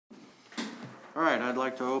All right, I'd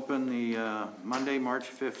like to open the Monday, March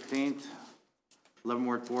 15th,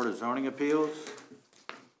 Leavenworth Board of Zoning Appeals.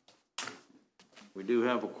 We do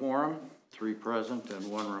have a quorum, 3 present and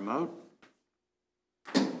 1 remote.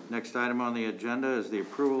 Next item on the agenda is the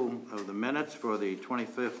approval of the minutes for the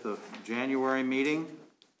 25th of January meeting.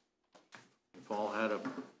 You've all had a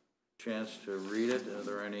chance to read it. Are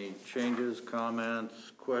there any changes,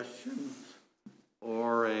 comments, questions,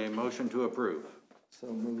 or a motion to approve? So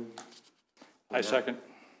moved. I second.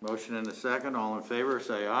 Motion and a second. All in favor,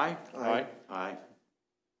 say aye. Aye. Aye.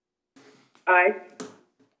 Aye.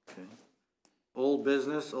 Okay. Old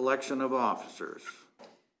business, election of officers.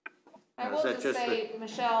 I will just say,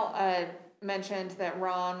 Michelle mentioned that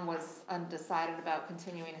Ron was undecided about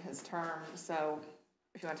continuing his term, so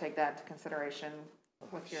if you want to take that into consideration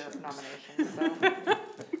with your nomination. So.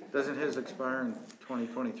 Doesn't his expire in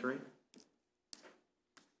 2023?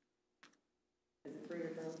 Is it 3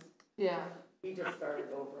 years old? Yeah. He just started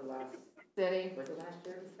over last, Did he? was it last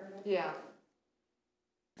year he started? Yeah.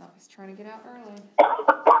 Oh, he's trying to get out early.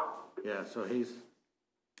 Yeah, so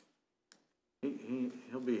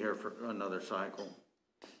he'll be here for another cycle.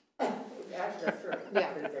 Actually, that's true. Yeah.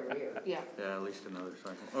 Happens every year. Yeah. Yeah, at least another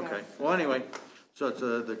cycle. Okay. Well, anyway, so it's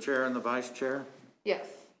the chair and the vice chair. Yes.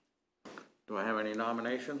 Do I have any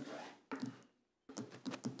nominations?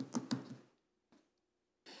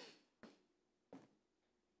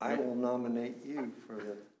 I will nominate you for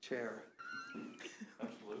the chair.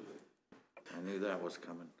 Absolutely. I knew that was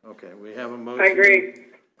coming. Okay, we have a motion. I agree.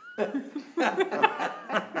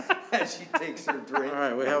 As she takes her drink. All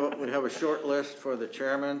right, we have a short list for the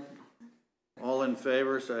chairman. All in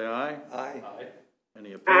favor, say aye. Aye. Aye.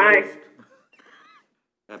 Any opposed? Aye.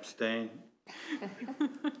 Abstain. All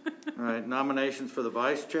right, nominations for the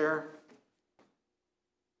vice chair.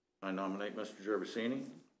 I nominate Mr. Gervasini.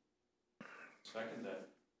 Second that.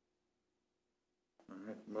 All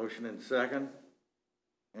right, motion and second.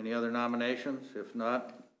 Any other nominations? If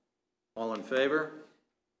not, all in favor?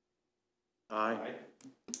 Aye.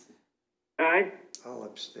 Aye. I'll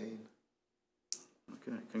abstain.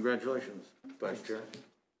 Okay, congratulations, Vice Chair.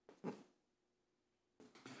 All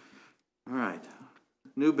right,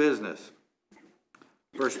 new business.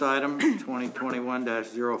 First item,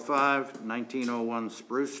 2021-05, 1901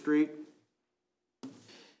 Spruce Street.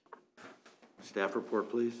 Staff report,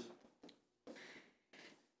 please.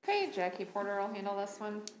 Okay, Jackie Porter will handle this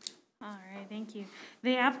one. All right, thank you.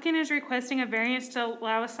 The applicant is requesting a variance to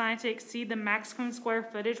allow a sign to exceed the maximum square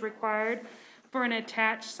footage required for an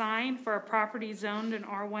attached sign for a property zoned in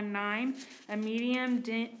R19, a medium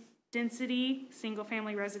density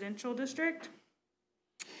single-family residential district.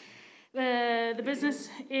 The business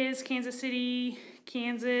is Kansas City,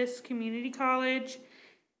 Kansas Community College.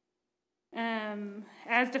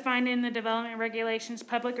 As defined in the development regulations,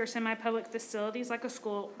 public or semi-public facilities like a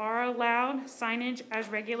school are allowed signage as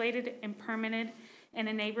regulated and permitted in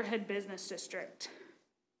a neighborhood business district.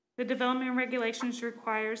 The development regulations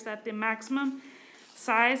requires that the maximum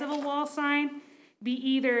size of a wall sign be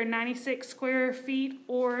either 96 square feet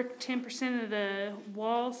or 10% of the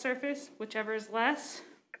wall surface, whichever is less.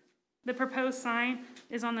 The proposed sign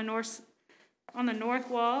is on the north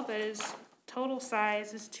wall, that is total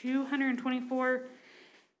size is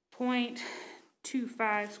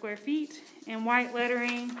 224.25 square feet, and white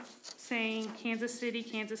lettering saying Kansas City,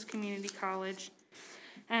 Kansas Community College.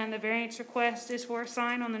 And the variance request is for a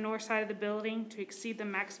sign on the north side of the building to exceed the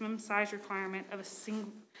maximum size requirement of a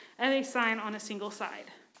sign on a single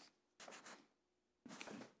side.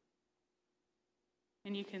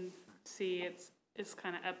 And you can see it's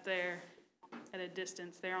kind of up there at a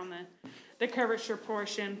distance there on the curvature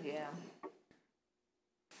portion. Yeah.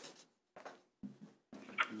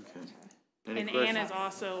 Okay. Any And questions? Ann is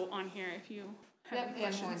also on here if you have Yep, any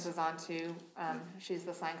Ann questions. Hoynes is on too. She's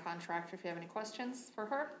the sign contractor if you have any questions for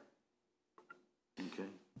her. Okay.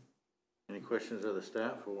 Any questions of the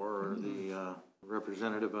staff or the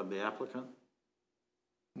representative of the applicant?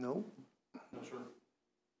 No? No, sir.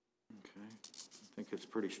 Okay. I think it's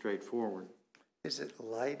pretty straightforward. Is it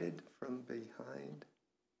lighted from behind?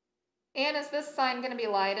 Ann, is this sign going to be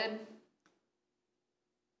lighted?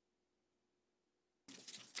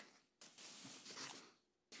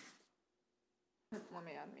 Let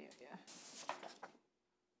me unmute you.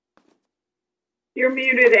 You're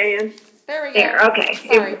muted, Ann. There we go. There, okay.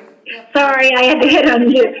 Sorry. Yep. Sorry, I had to hit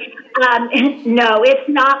unmute. No, it's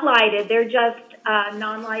not lighted. They're just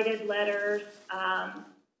non-lighted letters.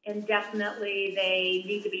 And definitely they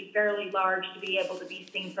need to be fairly large to be able to be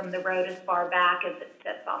seen from the road as far back as it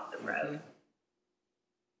sits off the road.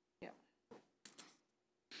 Yep.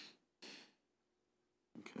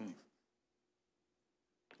 Okay.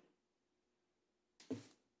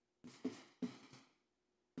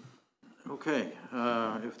 Okay,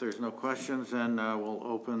 if there's no questions, then we'll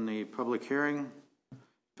open the public hearing.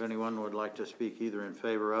 If anyone would like to speak either in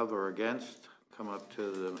favor of or against, come up to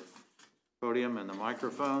the podium and the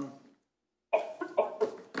microphone.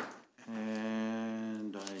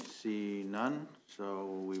 And I see none, so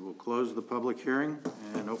we will close the public hearing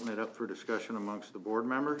and open it up for discussion amongst the board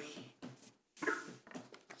members.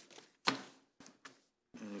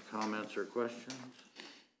 Any comments or questions?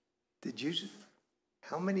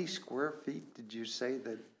 How many square feet did you say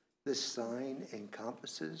that this sign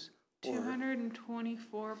encompasses? Or-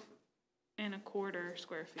 224.25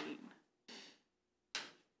 square feet.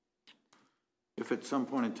 If at some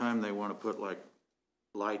point in time they want to put like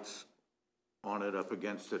lights on it up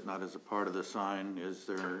against it, not as a part of the sign, is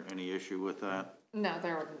there any issue with that? No,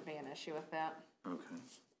 there wouldn't be an issue with that. Okay.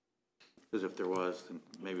 Because if there was, then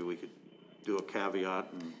maybe we could do a caveat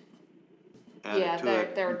and add Yeah, it to there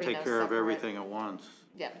it would and be take no care of separate- everything at once.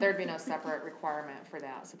 Yeah, there'd be no separate requirement for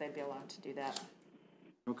that, so they'd be allowed to do that.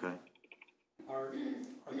 Okay. Are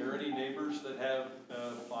there any neighbors that have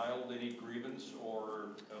filed any grievance or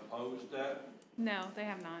opposed that? No, they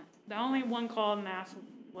have not. The only one called and asked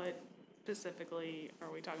what specifically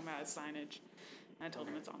are we talking about as signage. And I told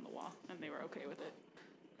them it's on the wall, and they were okay with it.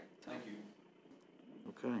 Thank you.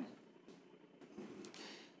 Okay.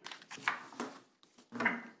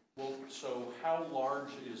 Well, so how large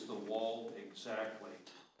is the wall exactly?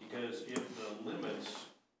 Because if the limits,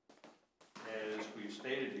 as we've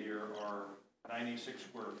stated here, are 96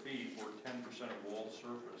 square feet or 10% of wall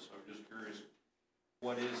surface, I'm just curious,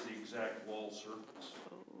 what is the exact wall surface?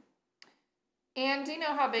 And do you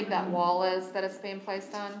know how big that wall is that it's being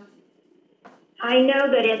placed on? I know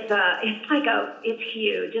that it's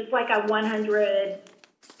huge. It's like a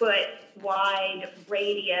 100-foot wide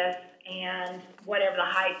radius, and whatever the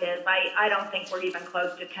height is, I don't think we're even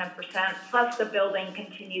close to 10%. Plus, the building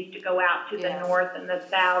continues to go out to the Yeah. north and the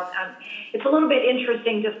south. It's a little bit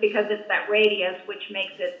interesting just because it's that radius, which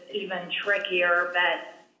makes it even trickier.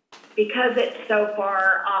 But because it's so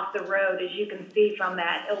far off the road, as you can see from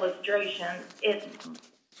that illustration,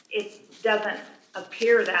 it doesn't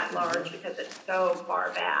appear that large because it's so far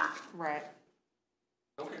back. Right.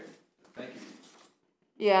 Okay, thank you.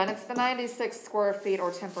 Yeah, and it's the 96 square feet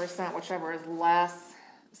or 10%, whichever is less,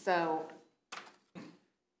 so,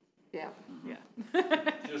 yeah. Yeah.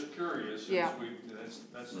 Just curious, Yeah. since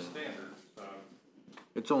that's the standard, so.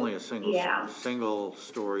 It's only a Yeah. single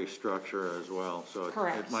story structure as well, so it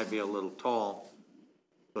Correct. might be a little tall,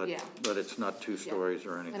 but Yeah. it's not two stories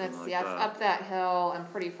or anything And it's, like yeah, it's that. up that hill and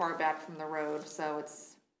pretty far back from the road, so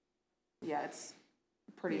it's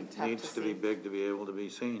pretty It tough to needs to be see. big to be able to be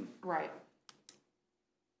seen. Right.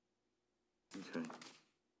 Okay.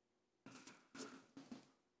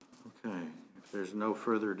 Okay, if there's no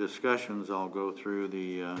further discussions, I'll go through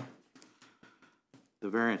the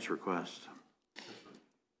variance request.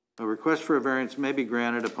 A request for a variance may be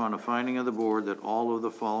granted upon a finding of the board that all of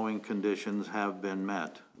the following conditions have been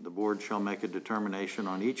met. The board shall make a determination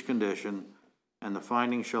on each condition, and the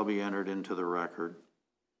finding shall be entered into the record.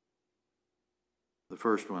 The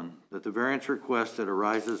first one, that the variance request that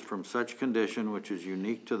arises from such condition which is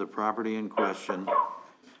unique to the property in question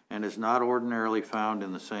and is not ordinarily found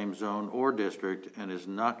in the same zone or district and is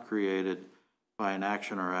not created by an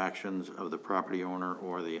action or actions of the property owner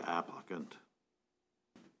or the applicant.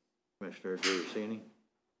 Commissioner Giussini?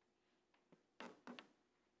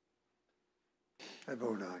 I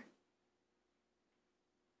vote aye.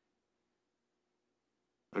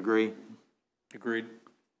 Agree? Agreed.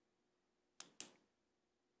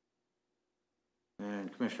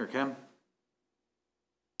 And Commissioner Kim?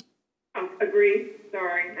 Agree,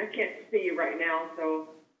 sorry, I can't see you right now, so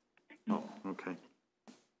Oh, okay.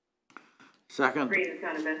 Second, screen is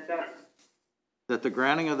kind of messed up. that the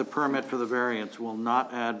granting of the permit for the variance will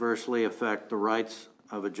not adversely affect the rights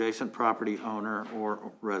of adjacent property owner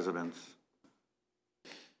or residents.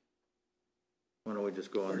 Why don't we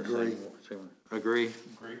just go on the Agree. same? Agree?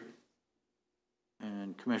 Agreed.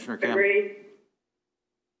 And Commissioner Kemp? Agree,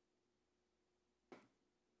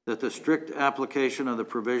 That the strict application of the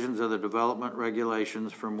provisions of the development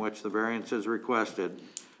regulations from which the variance is requested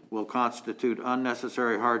will constitute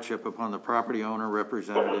unnecessary hardship upon the property owner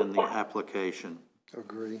represented in the application.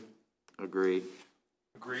 Agree. Agreed.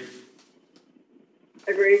 Agreed.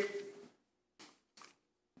 agree,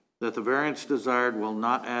 That the variance desired will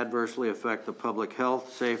not adversely affect the public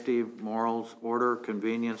health, safety, morals, order,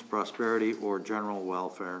 convenience, prosperity, or general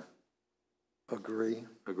welfare. Agree.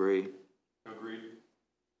 Agree. Agreed.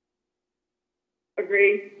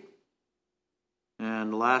 agree,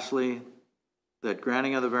 And lastly, that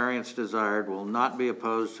granting of the variance desired will not be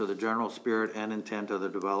opposed to the general spirit and intent of the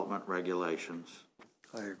development regulations.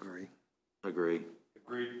 I agree. Agree.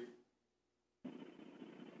 Agreed.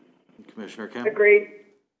 Commissioner Kemp? Agreed.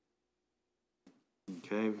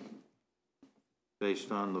 Okay.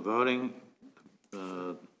 Based on the voting,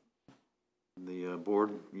 the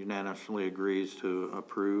board unanimously agrees to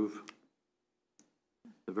approve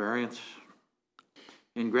the variance.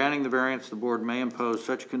 In granting the variance, the board may impose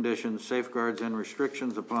such conditions, safeguards, and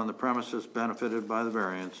restrictions upon the premises benefited by the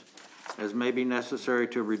variance as may be necessary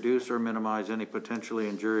to reduce or minimize any potentially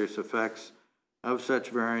injurious effects of such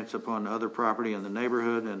variance upon other property in the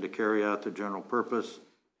neighborhood and to carry out the general purpose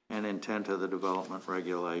and intent of the development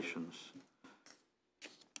regulations.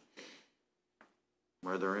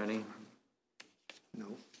 Are there any?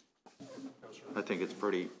 No. I think it's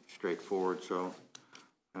pretty straightforward, so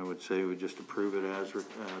I would say we just approve it as,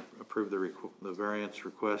 approve the variance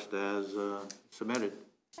request as submitted.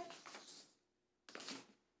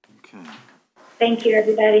 Okay. Thank you,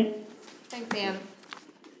 everybody. Thanks, Ann.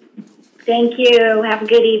 Thank you. Have a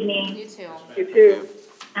good evening. You too. You too.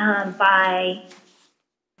 Bye.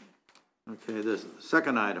 Okay, the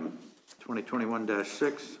second item,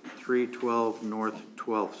 2021-6, 312 North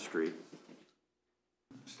 12th Street.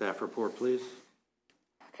 Staff report, please.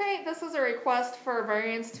 Okay, this is a request for a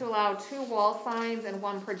variance to allow 2 wall signs and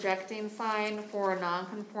 1 projecting sign for a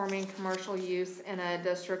non-conforming commercial use in a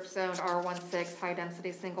district zoned R16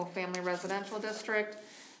 high-density single-family residential district.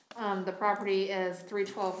 The property is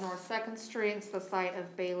 312 North 2nd Street. It's the site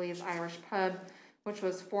of Bailey's Irish Pub, which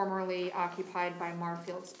was formerly occupied by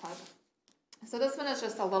Marfield's Pub. So this one is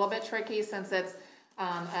just a little bit tricky since it's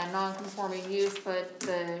a non-conforming use, but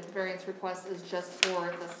the variance request is just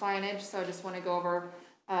for the signage. So I just want to go over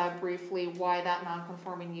briefly why that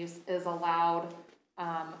non-conforming use is allowed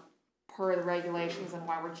per the regulations and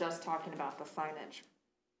why we're just talking about the signage.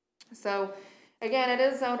 So again, it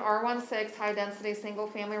is zoned R16 high-density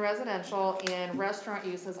single-family residential, and restaurant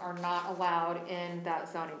uses are not allowed in that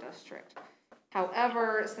zoning district.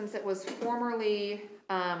 However, since it was formerly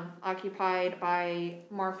occupied by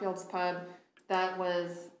Marfield's Pub, that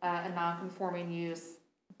was a non-conforming use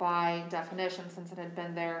by definition, since it had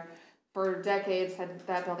been there for decades.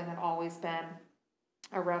 That building had always been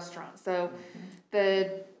a restaurant. So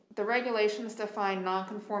the regulations define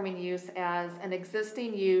non-conforming use as an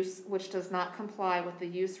existing use which does not comply with the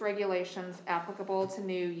use regulations applicable to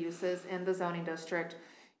new uses in the zoning district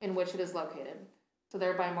in which it is located. So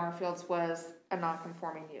thereby Marfield's was a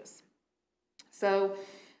non-conforming use. So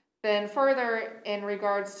then further, in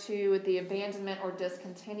regards to the abandonment or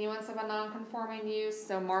discontinuance of a non-conforming use,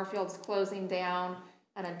 so Marfield's closing down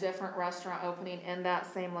and a different restaurant opening in that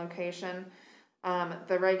same location,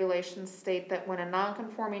 the regulations state that when a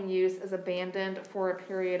non-conforming use is abandoned for a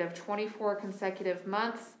period of 24 consecutive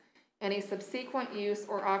months, any subsequent use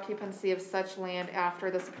or occupancy of such land after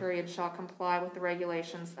this period shall comply with the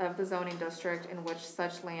regulations of the zoning district in which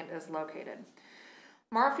such land is located.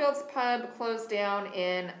 Marfield's Pub closed down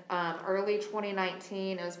in early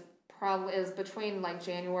 2019. It was between like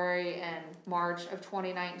January and March of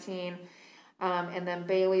 2019. And then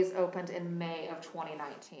Bailey's opened in May of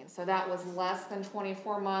 2019. So that was less than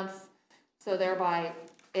 24 months. So thereby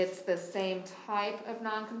it's the same type of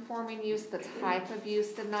non-conforming use. The type of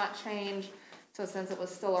use did not change. So since it was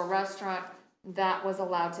still a restaurant, that was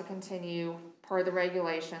allowed to continue per the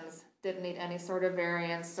regulations. Didn't need any sort of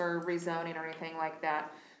variance or rezoning or anything like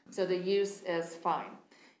that. So the use is fine.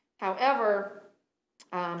 However,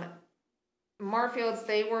 Marfield's,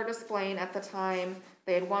 they were displaying at the time,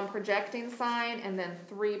 they had 1 projecting sign and then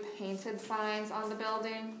 3 painted signs on the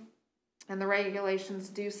building. And the regulations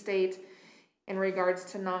do state in regards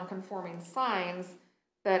to non-conforming signs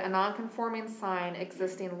that a non-conforming sign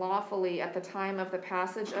existing lawfully at the time of the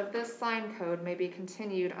passage of this sign code may be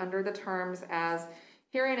continued under the terms as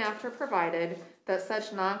hereinafter provided that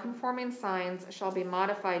such non-conforming signs shall be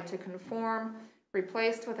modified to conform,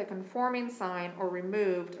 replaced with a conforming sign, or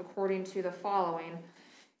removed according to the following.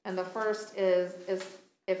 And the first is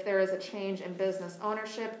if there is a change in business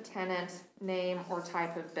ownership, tenant, name, or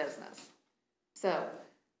type of business. So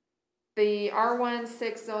the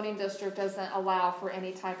R16 zoning district doesn't allow for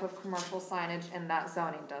any type of commercial signage in that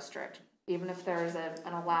zoning district, even if there is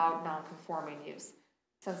an allowed non-conforming use.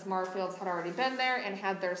 Since Marfield's had already been there and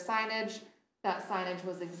had their signage, that signage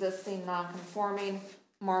was existing non-conforming.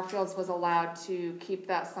 Marfield's was allowed to keep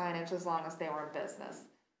that signage as long as they were in business.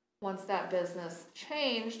 Once that business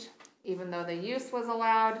changed, even though the use was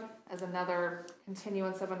allowed as another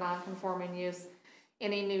continuance of a non-conforming use,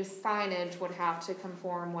 any new signage would have to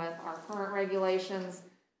conform with our current regulations,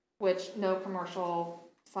 which no commercial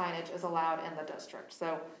signage is allowed in the district.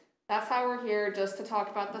 So that's how we're here, just to talk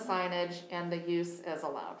about the signage and the use is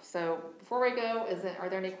allowed. So before we go, are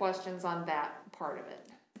there any questions on that part of it?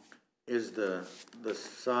 Is the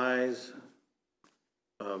size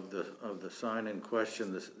of the sign in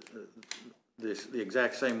question the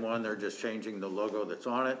exact same one, they're just changing the logo that's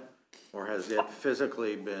on it? Or has it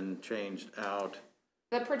physically been changed out?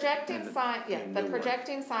 The projecting sign, yeah, and the new one.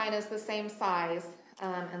 projecting sign is the same size,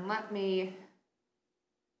 and let's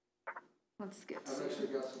get to. I've actually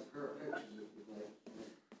got some current pictures if you'd like.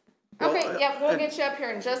 Okay, Well, yeah, we'll and- get you up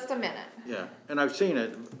here in just a minute. Yeah, and I've seen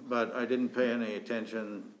it, but I didn't pay any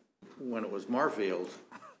attention when it was Marfield's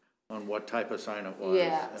on what type of sign it was.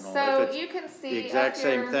 Yeah, and all. so If it's you can see the exact up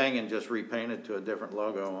same here- thing and just repainted to a different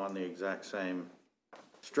logo on the exact same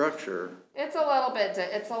structure. It's a little bit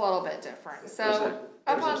different, so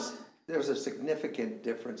up on, There's a significant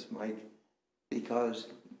difference, Mike, because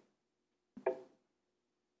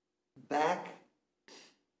back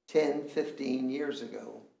 10, 15 years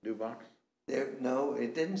ago, Dubox? no,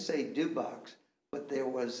 it didn't say Dubox, but there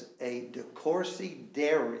was a DeCourcy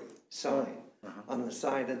Dairy sign on the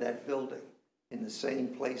side of that building, in the same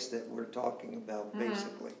place that we're talking about,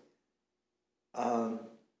 basically.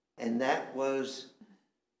 And that was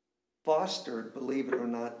fostered, believe it or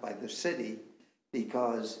not, by the city,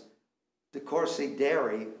 because DeCourcy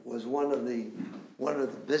Dairy was one of the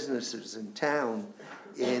businesses in town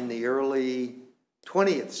in the early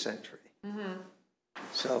 20th century.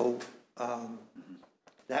 So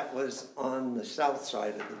that was on the south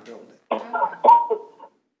side of the building.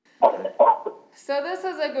 so this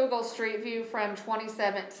is a Google Street View from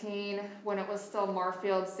 2017, when it was still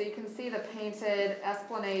Marfield, so you can see the painted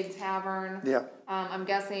Esplanade Tavern. Yeah. I'm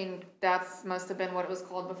guessing must have been what it was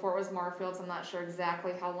called before it was Marfield's. I'm not sure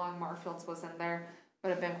exactly how long Marfield's was in there,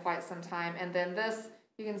 but it's been quite some time. And then this,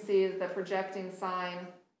 you can see the projecting sign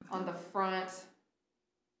on the front.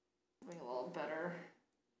 Be a little better.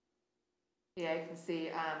 Yeah, you can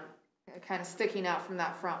see kind of sticking out from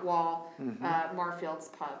that front wall, Marfield's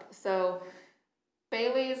Pub. So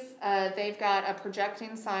Bailey's, they've got a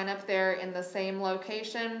projecting sign up there in the same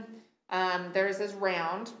location. Theirs is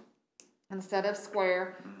round instead of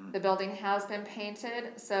square. The building has been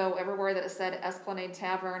painted, so everywhere that it said Esplanade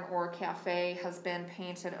Tavern or Cafe has been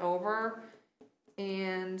painted over.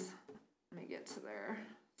 And let me get to their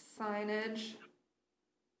signage.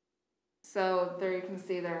 So there you can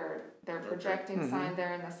see their projecting sign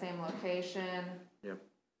there in the same location. Yep.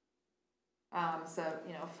 So,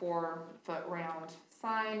 4-foot round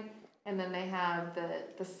sign, and then they have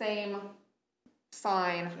the same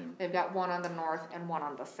sign. They've got one on the north and one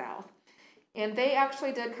on the south. And they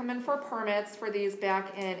actually did come in for permits for these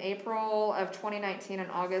back in April of 2019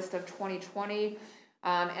 and August of 2020.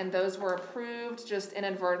 And those were approved just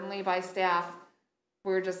inadvertently by staff.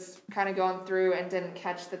 We were just kind of going through and didn't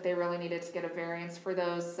catch that they really needed to get a variance for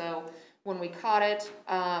those. So when we caught it,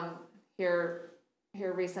 here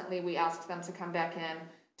recently, we asked them to come back in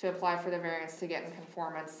to apply for the variance to get in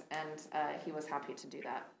conformance, and he was happy to do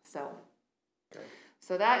that.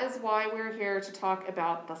 So that is why we're here to talk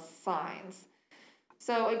about the signs.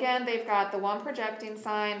 So again, they've got the one projecting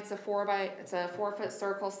sign. It's a 4-foot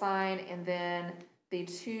circle sign, and then the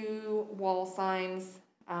 2 wall signs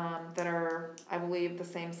that are, I believe, the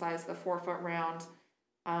same size, the 4-foot round.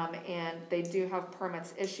 And they do have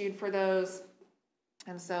permits issued for those.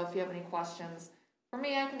 And so if you have any questions for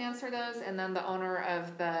me, I can answer those. And then the owner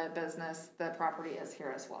of the business, the property, is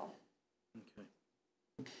here as well. Okay.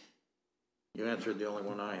 You answered the only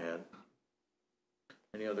one I had.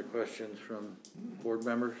 Any other questions from board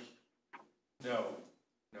members? No,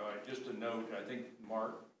 just a note, I think,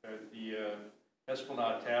 Mark, the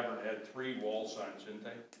Esplanade Tavern had 3 wall signs, didn't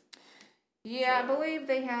they? Yeah, I believe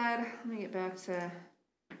they had, let me get back to,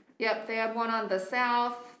 yep, they had one on the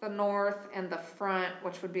south, the north, and the front,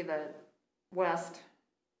 which would be the west.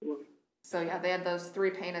 So yeah, they had those 3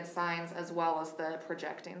 painted signs as well as the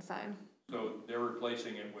projecting sign. So they're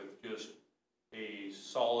replacing it with just a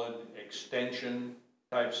solid extension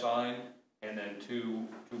type sign and then two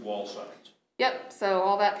wall signs. Yep, so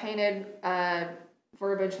all that painted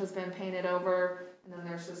verbiage has been painted over, and then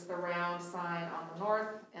there's just the round sign on the north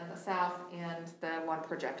and the south, and the one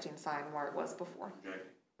projecting sign where it was before. Projecting.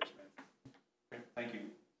 Yes, ma'am. Okay, thank you.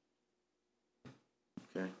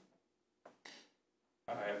 Okay.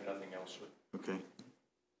 I have nothing else. Okay.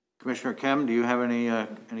 Commissioner Kem, do you have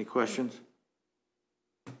any questions?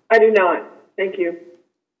 I do not. Thank you.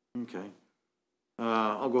 Okay.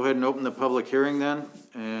 I'll go ahead and open the public hearing then,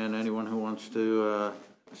 and anyone who wants to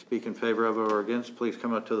speak in favor of or against, please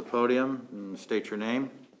come up to the podium and state your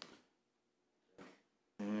name.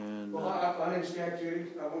 And Well, my name name's Jack Judy.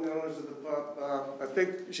 I'm one of the owners of the pub. I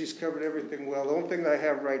think she's covered everything well. The only thing that I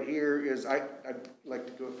have right here is I'd like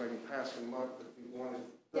to go if I can pass them up if you wanted.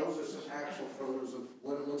 Those are some actual photos of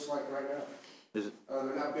what it looks like right now. Is it,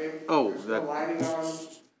 They're not big. Oh, There's that- no lighting on them.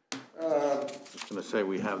 I was gonna say,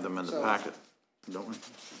 we have them in the packet, don't we?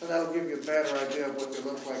 So that'll give you a better idea of what they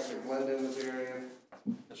look like. They blend in this area.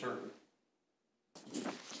 Yes, sir.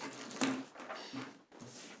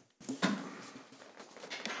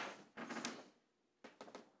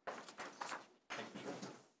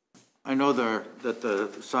 I know that the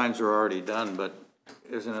signs are already done, but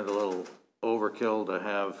isn't it a little overkill to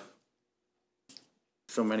have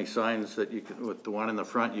so many signs that you can, with the one in the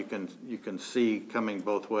front, you can see coming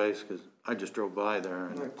both ways? Because I just drove by there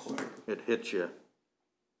and it hits you.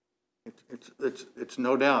 It's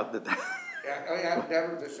no doubt that. Yeah, I've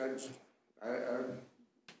never, I'm just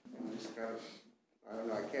kind of, I don't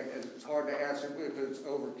know, I can't, it's hard to answer if it's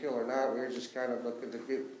overkill or not. We're just kind of looking to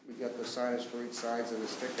get, we got the signage for each sides of the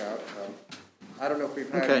stick out. I don't know if we've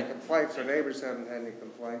had any complaints. Our neighbors haven't had any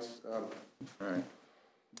complaints. All right.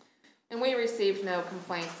 And we received no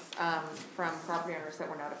complaints, from property owners that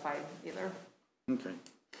were notified either. Okay.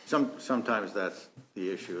 Sometimes that's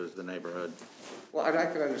the issue, is the neighborhood. Well, and I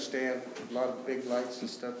can understand a lot of big lights and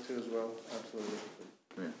stuff too as well, absolutely.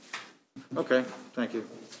 Yeah. Okay, thank you.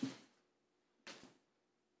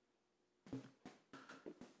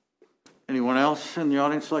 Anyone else in the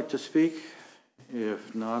audience like to speak?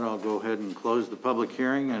 If not, I'll go ahead and close the public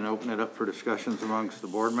hearing and open it up for discussions amongst the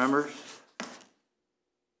board members.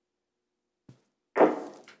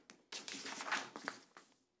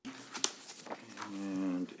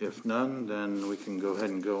 And if none, then we can go ahead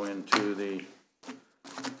and go into the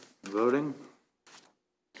voting.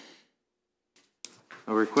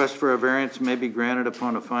 A request for a variance may be granted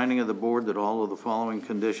upon a finding of the board that all of the following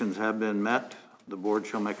conditions have been met. The board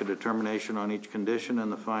shall make a determination on each condition,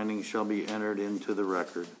 and the findings shall be entered into the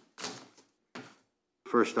record.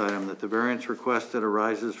 First item, that the variance requested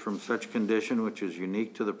arises from such condition which is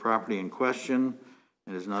unique to the property in question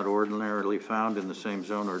and is not ordinarily found in the same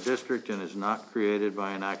zone or district and is not created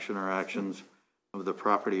by an action or actions of the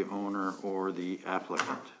property owner or the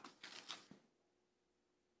applicant.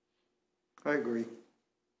 I agree.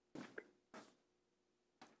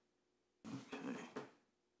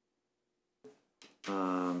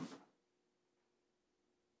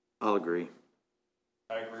 I'll agree.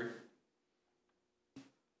 I agree.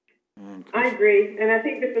 And I agree, and I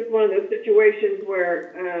think this is one of those situations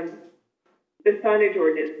where, the signage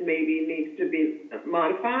ordinance maybe needs to be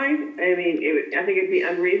modified. I mean, I think it'd be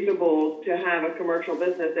unreasonable to have a commercial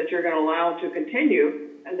business that you're gonna allow to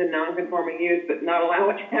continue as a non-conforming use, but not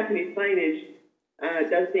allow it to have any signage.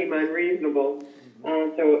 It does seem unreasonable.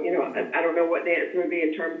 So, you know, I don't know what the answer would be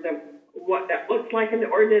in terms of what that looks like in the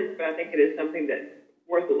ordinance, but I think it is something that's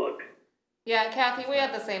worth a look. Yeah, Kathy, we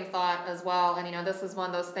had the same thought as well, and you know, this is one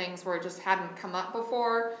of those things where it just hadn't come up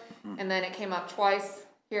before, and then it came up twice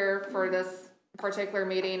here for this particular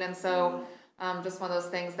meeting, and so, just one of those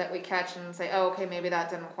things that we catch and say, oh, okay, maybe that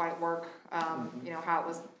didn't quite work, you know, how it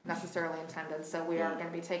was necessarily intended, so we are gonna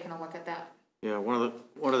be taking a look at that. yeah, one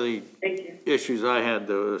of the Thank you. issues I had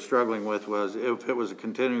struggling with was if it was a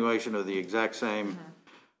continuation of the exact same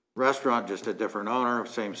restaurant, just a different owner,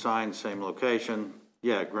 same sign, same location,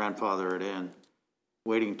 yeah, grandfather it in.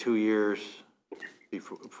 Waiting 2 years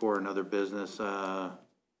before another business,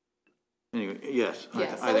 anyway, yes,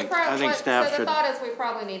 Yeah, I think staff so the should, thought is we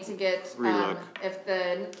probably need to get, relook. if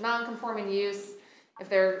the non-conforming use, if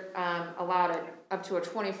they're, allowed up to a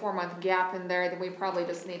 24-month gap in there, then we probably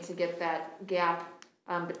just need to get that gap,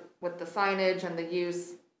 with the signage and the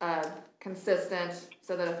use, consistent,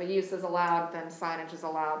 so that if a use is allowed, then signage is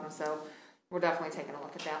allowed, and so we're definitely taking a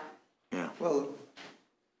look at that. yeah, Well,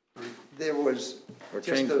 there was or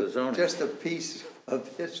change the zoning. just a piece of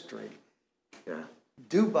history. Yeah,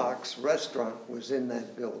 Dubak's restaurant was in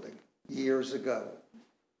that building years ago.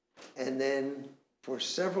 And then for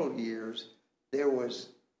several years, there was,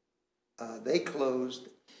 they closed,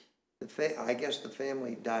 I guess the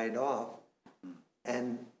family died off,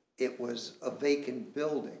 and it was a vacant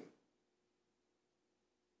building.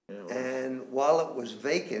 yeah, well, And while it was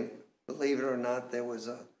vacant, believe it or not, there was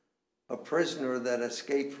a prisoner that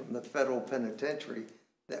escaped from the federal penitentiary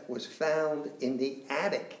that was found in the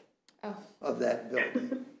attic of that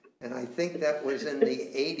building. And I think that was in the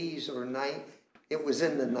 80s or it was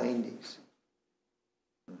in the 90s.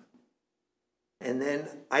 And then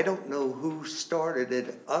I don't know who started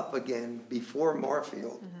it up again before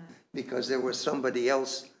Marfield, because there was somebody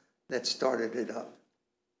else that started it up.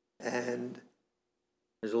 And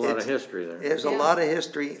there's a lot of history there. there's a lot of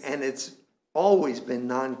history, and it's always been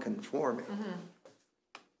non-conforming.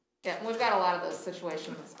 Yeah, and we've got a lot of those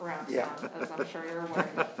situations around Yeah. town, as I'm sure you're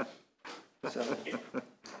aware. So,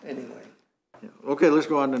 anyway, Okay, let's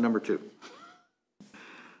go on to number 2.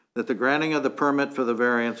 That the granting of the permit for the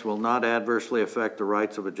variance will not adversely affect the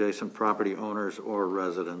rights of adjacent property owners or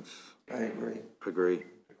residents. I agree. Agree.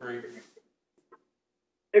 Agree.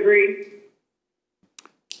 Agreed.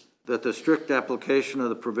 That the strict application of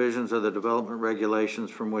the provisions of the development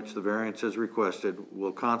regulations from which the variance is requested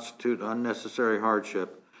will constitute unnecessary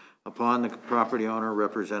hardship upon the property owner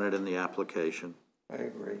represented in the application. I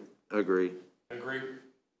agree. Agree. Agree.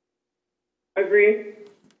 Agreed.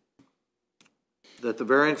 That the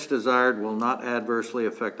variance desired will not adversely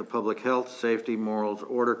affect the public health, safety, morals,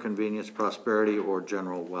 order, convenience, prosperity, or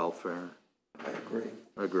general welfare. I agree.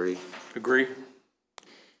 Agree. Agree.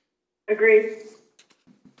 Agreed.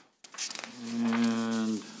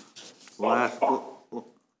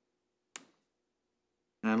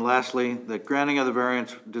 And lastly, that granting of the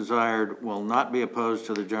variance desired will not be opposed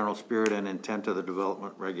to the general spirit and intent of the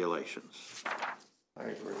development regulations. I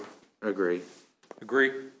agree. Agree.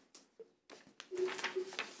 Agree.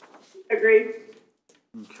 Agreed.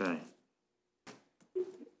 Okay.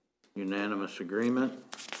 Unanimous agreement.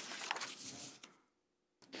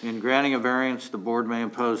 In granting a variance, the board may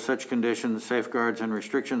impose such conditions, safeguards, and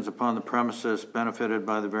restrictions upon the premises benefited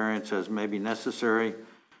by the variance as may be necessary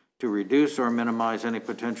to reduce or minimize any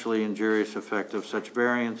potentially injurious effect of such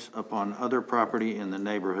variance upon other property in the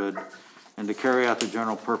neighborhood and to carry out the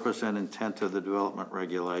general purpose and intent of the development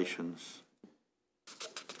regulations.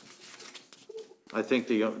 I think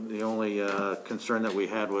the only concern that we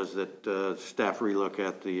had was that staff relook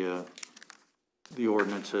at the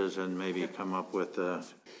ordinances and maybe come up with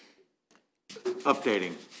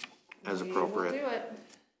updating as appropriate. We will do it.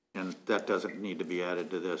 And that doesn't need to be added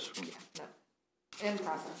to this one. No. In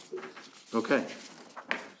process. Okay,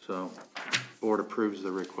 so board approves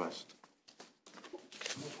the request.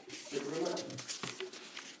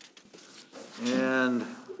 And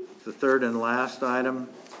the third and last item,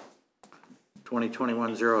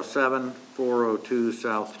 2021-07, 402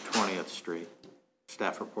 South 20th Street.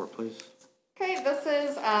 Staff report, please. Okay, this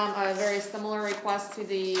is a very similar request to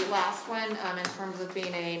the last one in terms of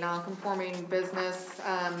being a non-conforming business,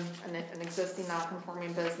 an existing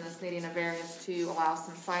non-conforming business needing a variance to allow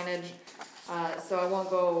some signage. So I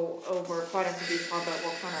won't go over quite into detail, but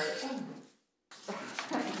we'll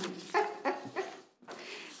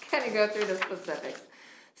kind of go through the specifics.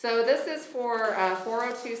 So this is for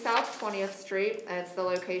 402 South 20th Street. It's the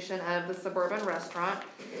location of the Suburban Restaurant.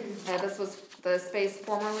 This was the space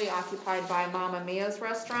formerly occupied by Mamma Mia's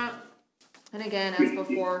restaurant. And again, as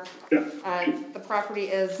before, the property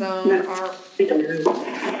is zoned R. Okay,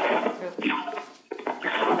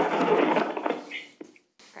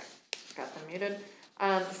 got them muted.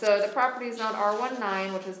 So the property is zoned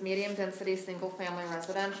R19, which is medium density, single family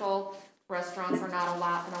residential. Restaurants are not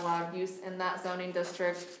allowed use in that zoning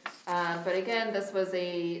district. But again, this was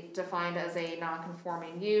defined as a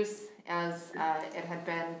non-conforming use as it had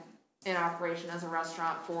been in operation as a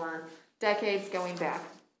restaurant for decades going back.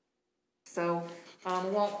 So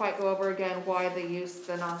won't quite go over again why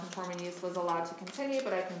the non-conforming use was allowed to continue,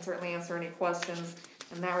 but I can certainly answer any questions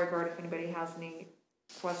in that regard if anybody has any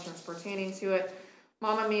questions pertaining to it.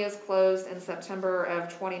 Mamma Mia's closed in September of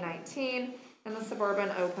 2019. And the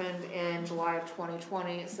Suburban opened in July of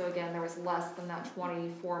 2020. So again, there was less than that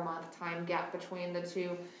 24-month time gap between the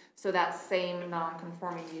two. So that same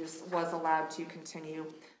non-conforming use was allowed to continue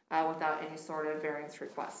without any sort of variance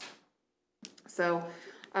request. So,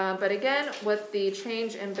 but again, with the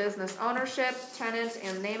change in business ownership, tenant,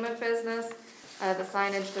 and name of business, the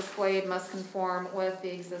signage displayed must conform with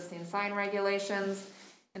the existing sign regulations.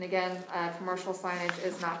 And again, commercial signage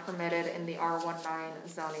is not permitted in the R19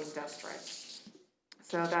 zoning district.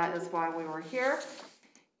 So that is why we were here.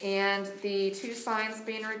 And the two signs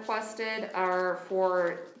being requested are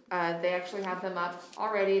for, they actually have them up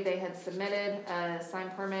already. They had submitted a sign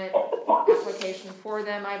permit application for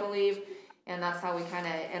them, I believe. And that's how we kind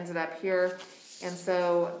of ended up here. And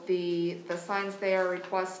so the signs they are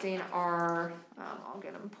requesting are, I'll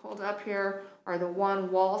get them pulled up here, are the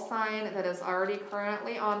one wall sign that is already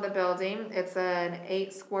currently on the building. It's an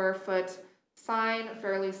 8 square foot sign,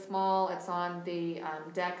 fairly small. It's on the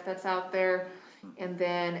deck that's out there. And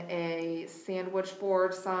then a sandwich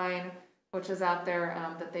board sign, which is out there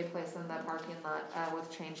that they place in the parking lot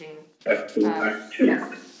with changing. Yes.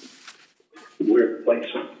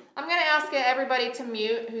 I'm going to ask everybody to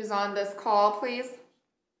mute who's on this call, please,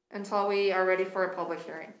 until we are ready for a public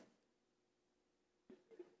hearing.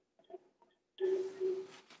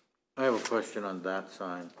 I have a question on that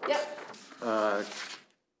sign. Yep.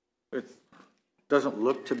 It doesn't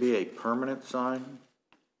look to be a permanent sign.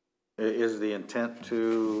 Is the intent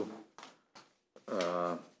to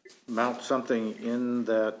mount something in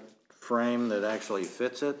that frame that actually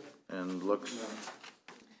fits it and looks?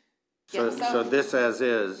 So, Yeah, so this as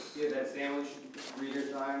is, Yeah, that sandwich reader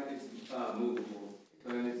sign is movable,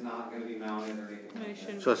 so it's not gonna be mounted or anything like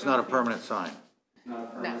that. so it's not a permanent sign? It's not a No,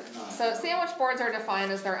 permanent sign. so sandwich boards are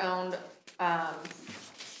defined as their own,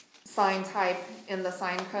 sign type in the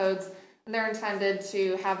sign codes. And they're intended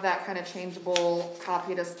to have that kind of changeable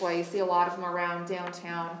copy display. You see a lot of them around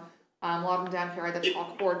downtown. A lot of them down here are the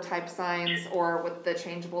chalkboard type signs or with the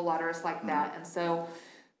changeable letters like that. And so,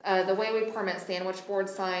 the way we permit sandwich board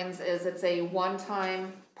signs is it's a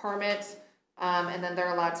one-time permit, and then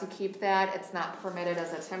they're allowed to keep that. It's not permitted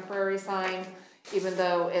as a temporary sign, even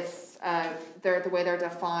though it's, the way they're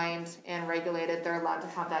defined and regulated, they're allowed to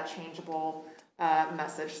have that changeable,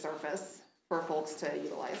 message surface for folks to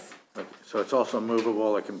utilize. Okay, so it's also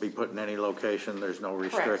movable, it can be put in any location, there's no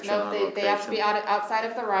Correct, restriction on no, location? they have to be outside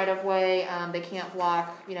of the right of way, they can't block,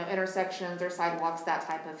 intersections or sidewalks, that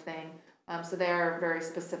type of thing. So they are very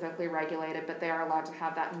specifically regulated, but they are allowed to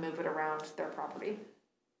have that and move it around their property.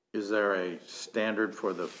 Is there a standard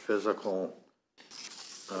for the physical,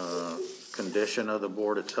 condition of the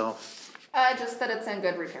board itself? Just that it's in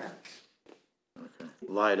good repair. Okay,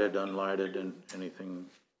 lighted, unlighted, and anything?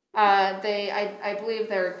 I believe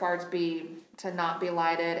they're required to not be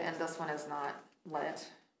lighted, and this one is not lit.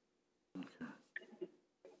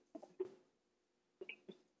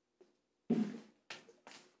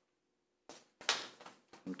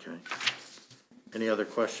 Okay. Any other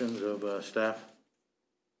questions of staff?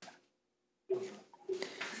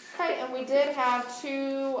 Okay, and we did have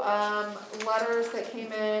two letters that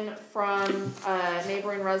came in from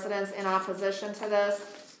neighboring residents in opposition to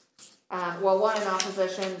this. Well, one in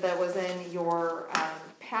opposition that was in your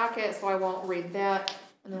packet, so I won't read that.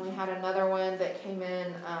 And then we had another one that came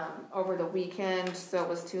in over the weekend, so it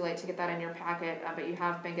was too late to get that in your packet, but you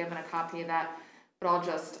have been given a copy of that. But I'll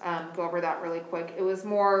just go over that really quick. It was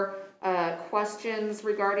more questions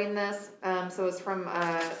regarding this. So it was from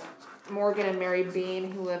Morgan and Mary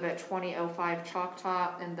Bean, who live at 2005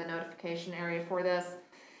 Choctaw in the notification area for this.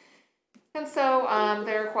 And so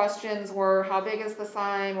their questions were, how big is the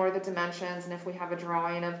sign, what are the dimensions, and if we have a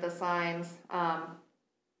drawing of the signs,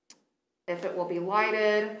 if it will be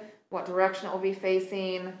lighted, what direction it will be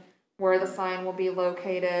facing, where the sign will be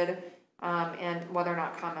located, and whether or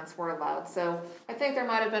not comments were allowed. So I think there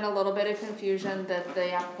might have been a little bit of confusion that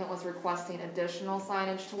the applicant was requesting additional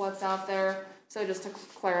signage to what's out there. So just to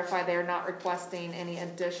clarify, they're not requesting any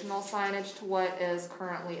additional signage to what is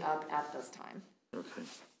currently up at this time. Okay.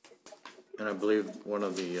 And I believe one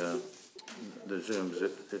of the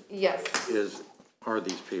Zooms, Yes. are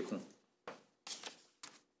these people?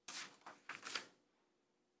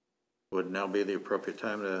 Would now be the appropriate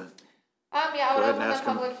time to? Yeah, I would Go ahead open and the ask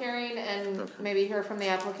them. public hearing and Okay. maybe hear from the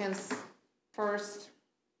applicants first.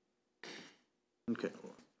 Okay.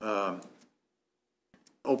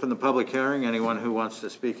 Open the public hearing. Anyone who wants to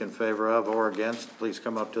speak in favor of or against, please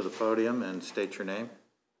come up to the podium and state your name.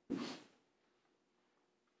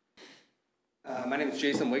 My name is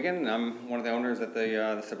Jason Wiggin, and I'm one of the owners at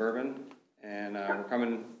the Suburban, and we're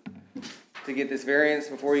coming to get this variance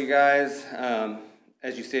before you guys.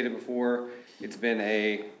 As you stated before, it's been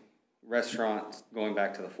a restaurant going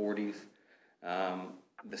back to the 40s.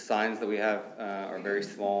 The signs that we have are very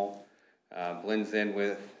small, blends in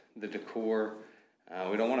with the decor.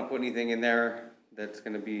 We don't want to put anything in there that's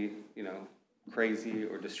going to be, crazy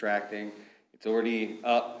or distracting. It's already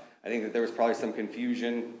up. I think that there was probably some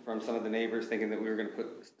confusion from some of the neighbors thinking that we were going to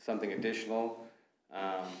put something additional.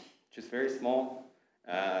 Just very small.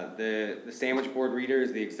 The sandwich board reader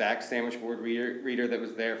is the exact sandwich board reader that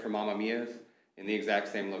was there for Mamma Mia's in the exact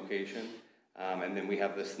same location. And then we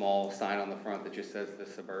have the small sign on the front that just says the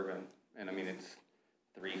Suburban. And I mean, it's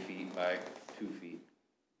 3 feet by 2 feet.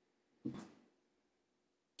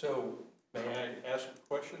 So, may I ask a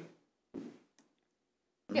question?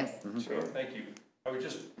 Yes. Sure. Thank you. I was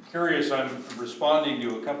just curious, I'm responding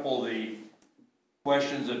to a couple of the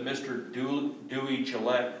questions that Mr. Dewey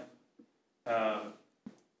Gillette, I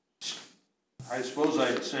suppose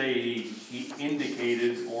I'd say he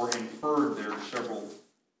indicated or inferred there are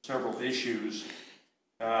several issues.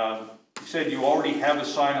 He said you already have a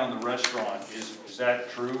sign on the restaurant. Is that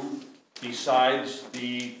true? Besides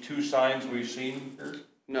the 2 signs we've seen here?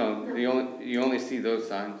 No, you only see those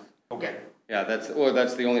signs. Okay. Yeah, that's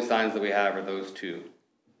the only signs that we have are those 2.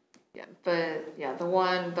 Yeah, the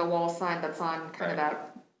wall sign that's on kind of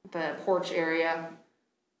that, the porch area,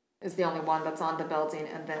 is the only one that's on the building,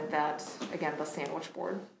 and then that, again, the sandwich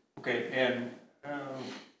board. Okay, and,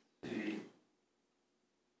 let's see.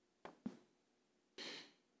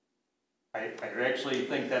 I actually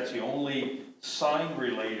think that's the only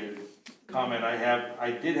sign-related comment I have.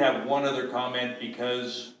 I did have one other comment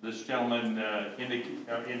because this gentleman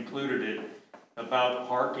included it about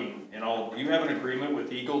parking and all. Do you have an agreement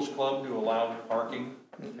with Eagles Club to allow parking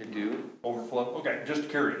I do. overflow? Okay, just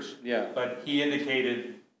curious. Yeah. But he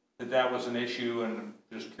indicated that that was an issue, and I'm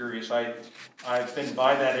just curious. I've been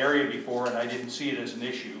by that area before, and I didn't see it as an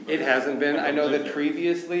issue. It hasn't been. I know that there.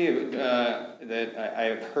 previously, that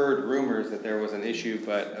I've heard rumors that there was an issue,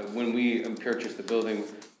 but when we purchased the building,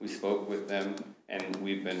 we spoke with them, and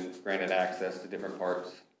we've been granted access to different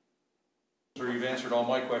parts. So you've answered all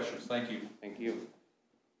my questions. Thank you. Thank you.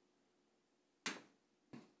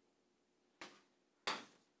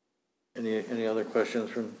 Any other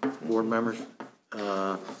questions from board members?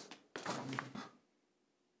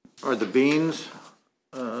 Are the Beans,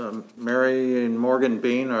 Mary and Morgan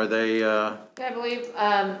Bean, are they, Yeah, I believe,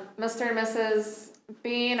 Mr. and Mrs.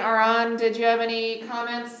 Bean are on. Did you have any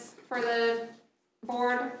comments for the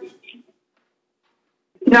board?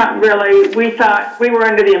 Not really. We thought, we were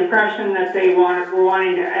under the impression that they were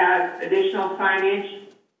wanting to add additional signage.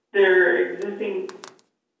 Their existing,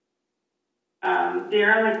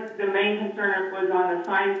 the main concern was on the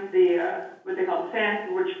sign, what they call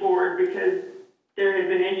sandwich board, because there had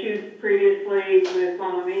been issues previously with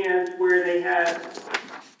Mamma Mia's where they had,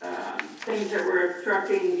 things that were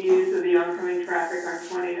obstructing views of the oncoming traffic on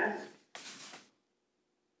 20th.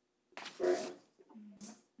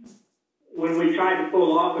 When we tried to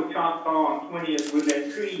pull off of Choctaw on 20th, where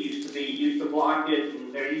that tree used to block it,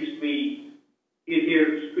 and there used to be, you'd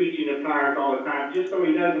hear screeching of tires all the time, just so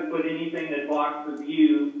he doesn't put anything that blocks the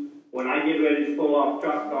view when I get ready to pull off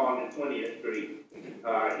Choctaw on the 20th Street.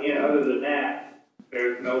 Other than that,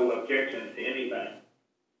 there's no objections to anything.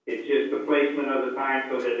 It's just the placement of the sign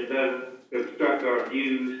so that it doesn't obstruct our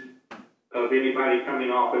views of anybody coming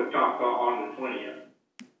off of Choctaw on the 20th.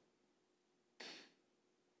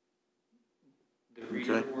 The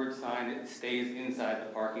reader board sign, it stays inside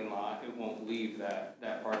the parking lot. It won't leave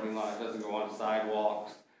that parking lot. It doesn't go on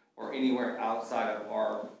sidewalks or anywhere outside of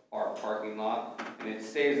our parking lot. And it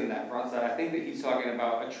stays in that front side. I think that he's talking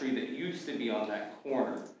about a tree that used to be on that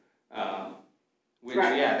corner. Which,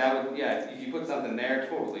 right. Yeah, that would, yeah, if you put something there,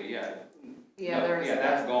 totally, yeah. Yeah, No, yeah,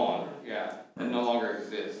 that's gone, yeah, it no longer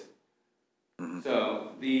exists.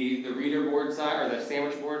 So, the reader board sign, or the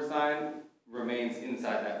sandwich board sign, remains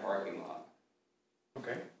inside that parking lot.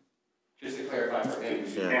 Okay. Just to clarify for him.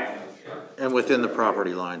 Yeah. And within the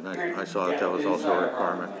property line, I saw that was also a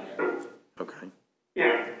requirement. Okay.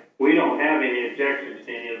 Yeah, we don't have any objections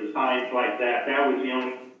to any of the signs like that. That was the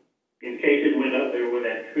only, in case it went up there where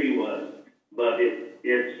that tree was. But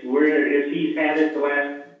if he's had it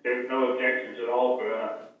there's no objections at all for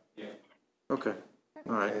us. Yeah. Okay,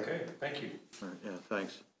 all right. Okay, thank you. All right, yeah,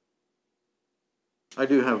 thanks. I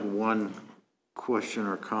do have one question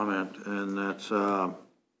or comment, and that's, the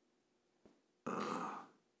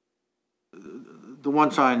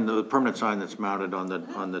one sign, the permanent sign that's mounted on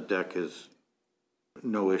the deck is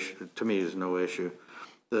no issue, to me is no issue.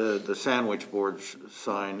 The sandwich board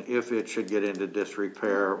sign, if it should get into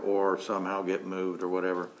disrepair or somehow get moved or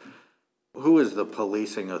whatever, who is the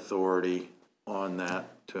policing authority on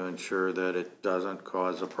that to ensure that it doesn't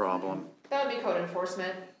cause a problem? That would be code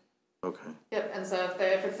enforcement. Okay. Yep, and so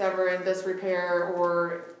if it's ever in disrepair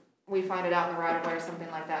or we find it out in the right of way or something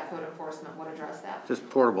like that, code enforcement would address that. Just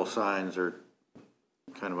portable signs are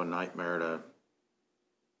kind of a nightmare to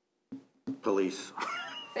police.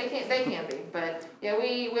 They can be, but yeah,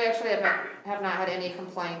 we actually have not had any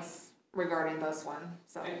complaints regarding this one,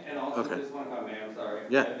 so. And also, Okay. this one, if I may, I'm sorry.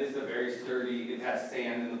 Yeah. This is a very sturdy, it has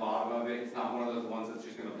sand in the bottom of it. It's not one of those ones that's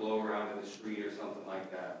just gonna blow around in the street or something like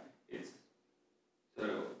that. It's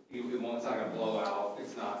not gonna blow out.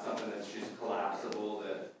 It's not something that's just collapsible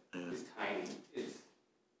that is tiny. It's,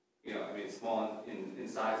 it's small in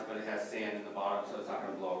size, but it has sand in the bottom, so it's not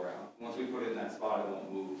gonna blow around. Once we put it in that spot, it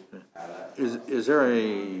won't move out of that. Is there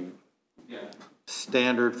a Yeah.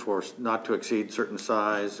 standard for not to exceed certain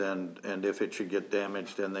size, and if it should get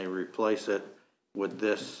damaged and they replace it, would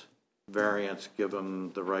this variance give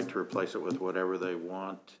them the right to replace it with whatever they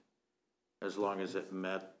want, as long as it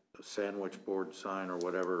met a sandwich board sign or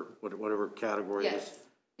whatever category this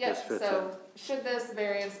Yes, fits so should this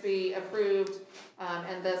variance be approved,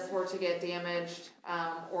 and this were to get damaged,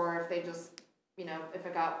 or if they just, if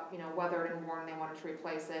it got, weathered and worn, they wanted to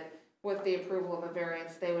replace it, with the approval of a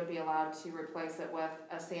variance, they would be allowed to replace it with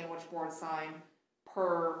a sandwich board sign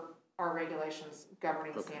per our regulations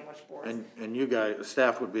governing sandwich boards. And you guys,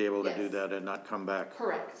 staff would be able to do Yes. that and not come back?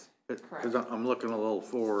 Correct. Because I'm looking a little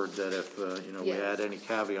forward that if, you know, we Yes. add any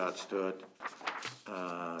caveats to it,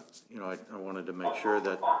 you know, I wanted to make sure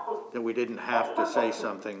that we didn't have to say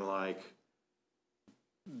something like,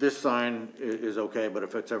 this sign is okay, but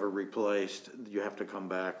if it's ever replaced, you have to come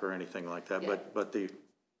back or anything like that. Yeah. But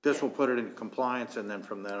this will put it in compliance, and then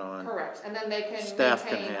from then on, Correct, and then they can Staff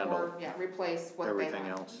can maintain handle or, replace what they everything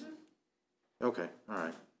have. else. Okay, all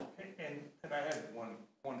right. And I had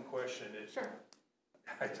one question. Sure.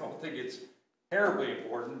 I don't think it's terribly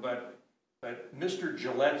important, but Mr.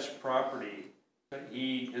 Gillette's property,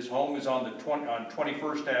 his home is on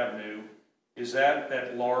 21st Avenue. Is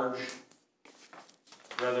that large,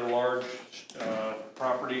 rather large,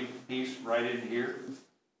 property piece right in here?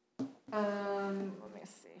 Let me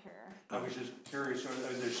see here. I was just curious,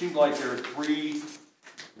 there seemed like there are 3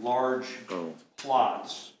 large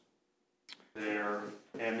plots there,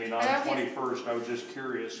 and then on 21st, I was just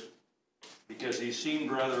curious, because he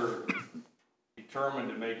seemed rather determined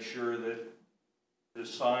to make sure that the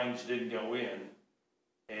signs didn't go in,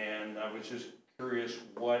 and I was just curious,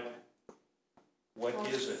 what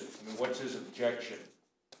is it? I mean, what's his objection?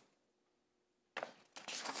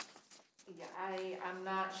 Yeah, I'm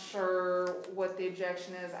not sure what the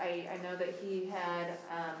objection is. I know that he had,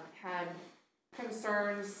 had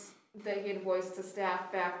concerns that he had voiced to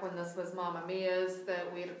staff back when this was Mamma Mia's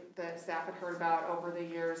that staff had heard about over the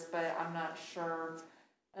years, but I'm not sure,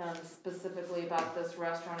 specifically about this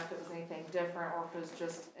restaurant, if it was anything different or if it was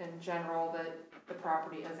just in general that the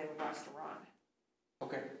property is a restaurant.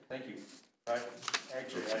 Okay, thank you.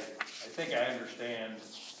 Actually, I think I understand,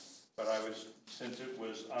 but since it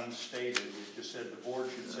was unstated, it just said the board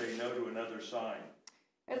should say no to another sign.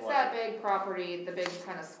 It's that big property, the big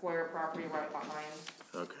kind of square property right behind.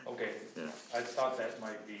 Okay. Okay, Yeah. I thought that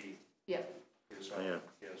might be Yep. his, Yeah.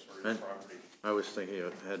 his property. I was thinking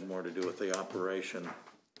it had more to do with the operation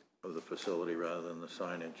of the facility rather than the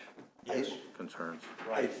signage concerns.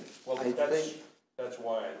 Right, well, I think- that's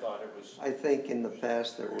why I thought it was. I think in the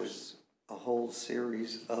past, there was a whole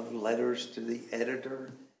series of letters to the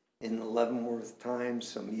editor in the Leavenworth Times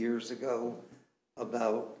some years ago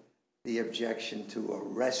about the objection to a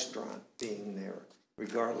restaurant being there,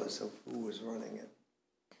 regardless of who was running it.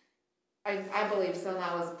 I believe so, and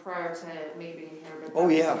that was prior to me being here. But Oh,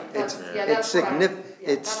 yeah, that's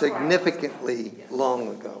it's significantly long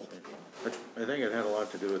ago. I think it had a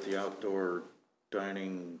lot to do with the outdoor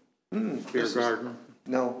dining beer This is- garden.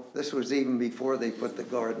 No, this was even before they put the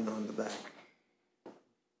garden on the back.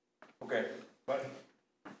 Okay, but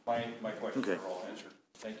my questions Okay. are all answered.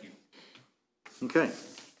 Thank you. Okay.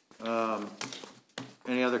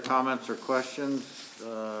 Any other comments or questions?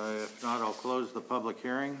 If not, I'll close the public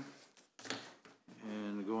hearing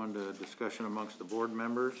and go into discussion amongst the board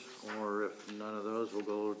members, or if none of those, we'll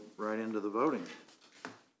go right into the voting.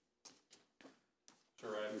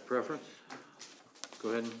 Sir, I have Your preference? Go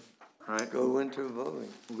ahead. All right. Go into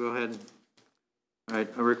voting. We'll go ahead. All right,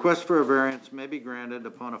 a request for a variance may be granted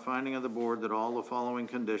upon a finding of the board that all the following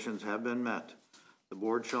conditions have been met. The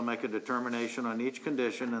board shall make a determination on each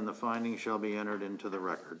condition, and the finding shall be entered into the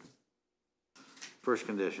record. First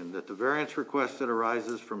condition, that the variance requested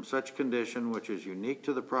arises from such condition which is unique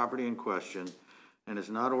to the property in question and is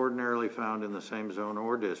not ordinarily found in the same zone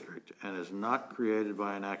or district, and is not created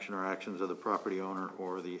by an action or actions of the property owner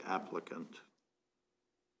or the applicant.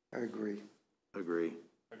 I agree. Agree.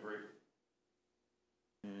 Agree.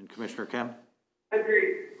 And Commissioner Kemp?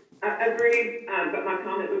 Agreed. Agreed, but my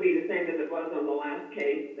comment would be the same as it was on the last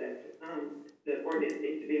case, that, the ordinance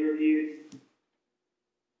needs to be reviewed.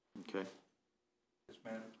 Okay. Yes,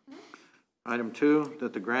 ma'am. Item 2,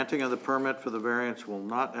 that the granting of the permit for the variance will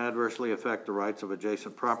not adversely affect the rights of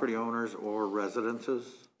adjacent property owners or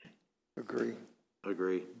residences. Agree.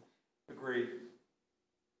 Agree. Agree.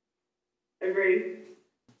 Agreed.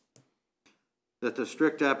 That the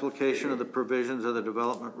strict application of the provisions of the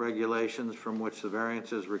development regulations from which the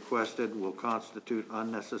variance is requested will constitute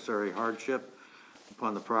unnecessary hardship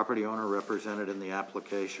upon the property owner represented in the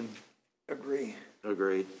application. Agree.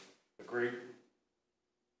 Agreed. Agree.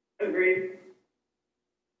 Agreed.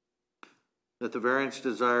 That the variance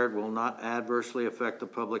desired will not adversely affect the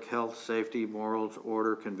public health, safety, morals,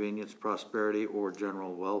 order, convenience, prosperity, or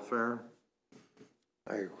general welfare.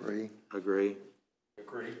 I agree. Agree.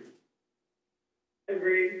 Agree.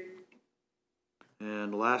 Agreed.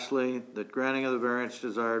 And lastly, that granting of the variance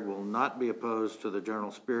desired will not be opposed to the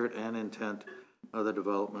general spirit and intent of the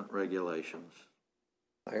development regulations.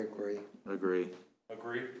 I agree. Agree.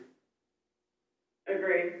 Agree.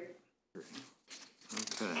 Agreed.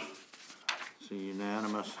 Okay. It's a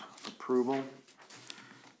unanimous approval.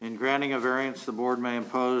 In granting a variance, the board may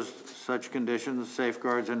impose such conditions,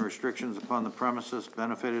 safeguards, and restrictions upon the premises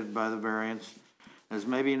benefited by the variance as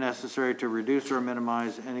may be necessary to reduce or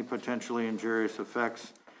minimize any potentially injurious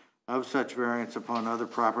effects of such variance upon other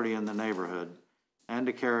property in the neighborhood, and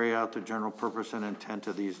to carry out the general purpose and intent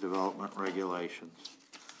of these development regulations.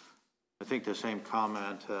 I think the same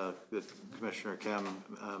comment that Commissioner Kim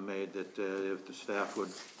made, that if the staff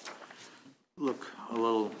would look a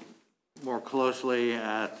little more closely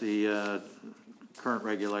at the current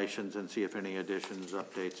regulations and see if any additions,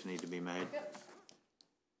 updates need to be made. Yep.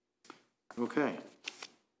 Okay.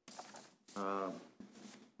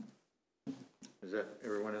 Is that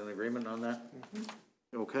everyone in agreement on that?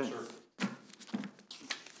 Mm-hmm. Okay. Sure.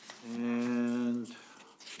 And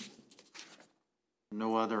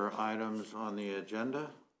no other items on the agenda?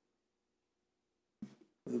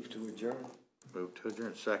 Move to adjourn. Move to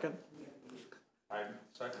adjourn. Second? I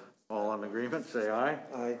second. All in agreement, say aye.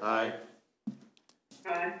 Aye. Aye.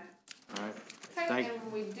 Aye. All right. Okay, Thank-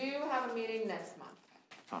 and we do have a meeting next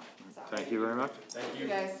month. Thank you very much. Thank You you.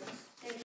 guys.